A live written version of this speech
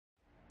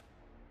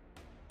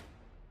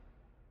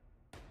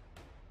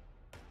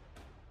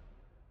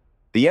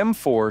The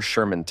M4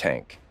 Sherman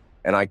tank,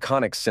 an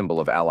iconic symbol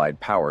of Allied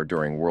power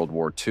during World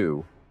War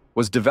II,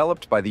 was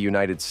developed by the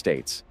United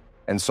States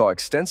and saw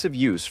extensive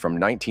use from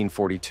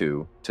 1942 to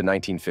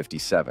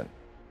 1957.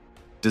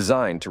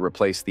 Designed to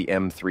replace the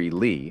M3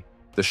 Lee,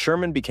 the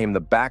Sherman became the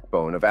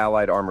backbone of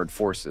Allied armored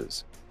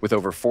forces, with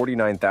over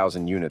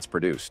 49,000 units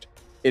produced.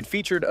 It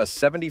featured a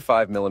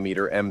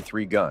 75mm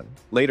M3 gun,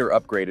 later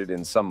upgraded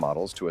in some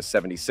models to a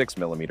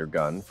 76mm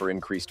gun for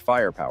increased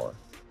firepower.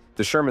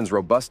 The Sherman's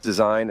robust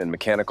design and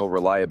mechanical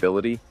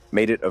reliability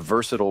made it a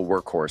versatile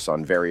workhorse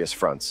on various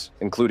fronts,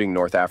 including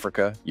North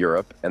Africa,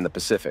 Europe, and the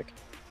Pacific.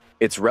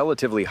 Its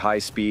relatively high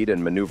speed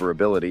and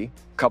maneuverability,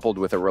 coupled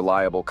with a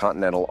reliable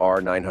Continental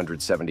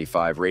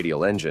R975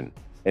 radial engine,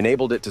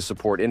 enabled it to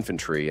support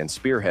infantry and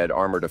spearhead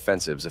armored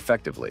offensives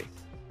effectively.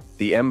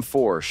 The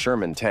M4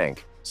 Sherman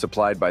tank,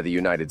 supplied by the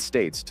United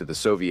States to the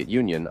Soviet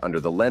Union under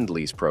the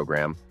Lend-Lease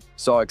program,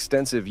 saw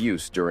extensive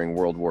use during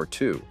World War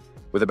II,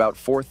 with about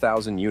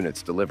 4,000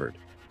 units delivered.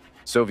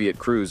 Soviet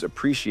crews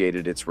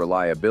appreciated its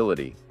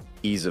reliability,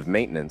 ease of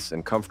maintenance,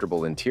 and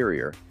comfortable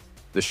interior.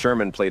 The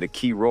Sherman played a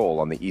key role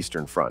on the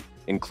Eastern Front,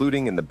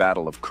 including in the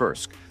Battle of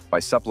Kursk, by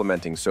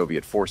supplementing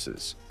Soviet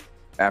forces.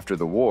 After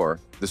the war,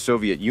 the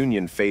Soviet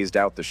Union phased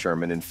out the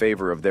Sherman in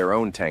favor of their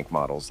own tank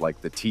models like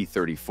the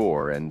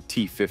T-34 and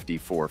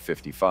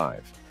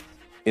T-54-55.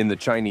 In the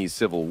Chinese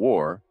Civil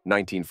War,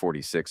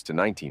 1946 to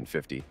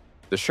 1950,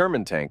 the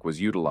Sherman tank was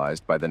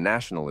utilized by the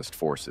nationalist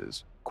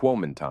forces,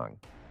 Kuomintang.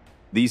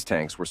 These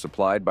tanks were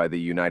supplied by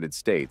the United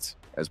States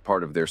as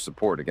part of their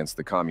support against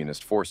the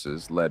communist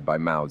forces led by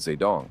Mao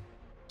Zedong.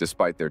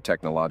 Despite their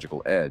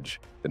technological edge,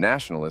 the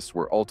nationalists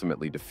were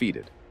ultimately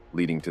defeated,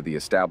 leading to the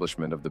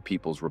establishment of the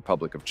People's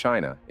Republic of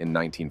China in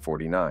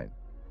 1949.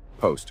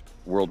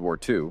 Post-World War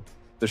II,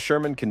 the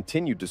Sherman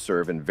continued to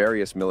serve in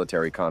various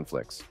military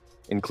conflicts,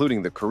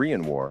 including the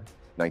Korean War,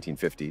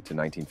 1950 to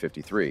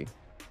 1953,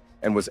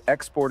 and was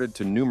exported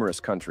to numerous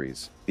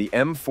countries. The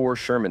M4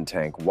 Sherman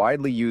tank,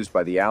 widely used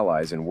by the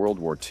Allies in World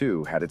War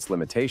II, had its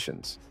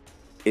limitations.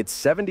 Its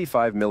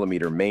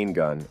 75mm main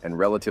gun and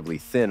relatively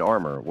thin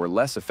armor were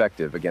less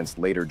effective against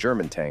later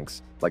German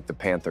tanks like the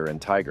Panther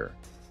and Tiger.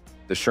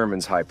 The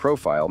Sherman's high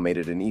profile made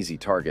it an easy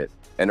target,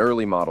 and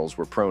early models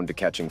were prone to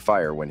catching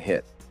fire when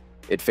hit.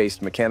 It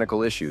faced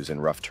mechanical issues in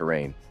rough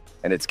terrain,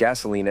 and its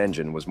gasoline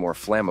engine was more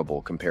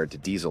flammable compared to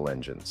diesel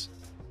engines.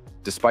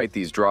 Despite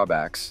these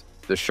drawbacks,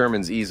 the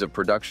Sherman's ease of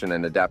production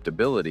and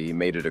adaptability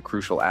made it a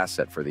crucial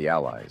asset for the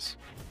Allies,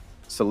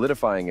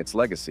 solidifying its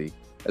legacy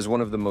as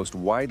one of the most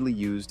widely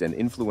used and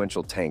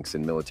influential tanks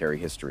in military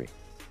history.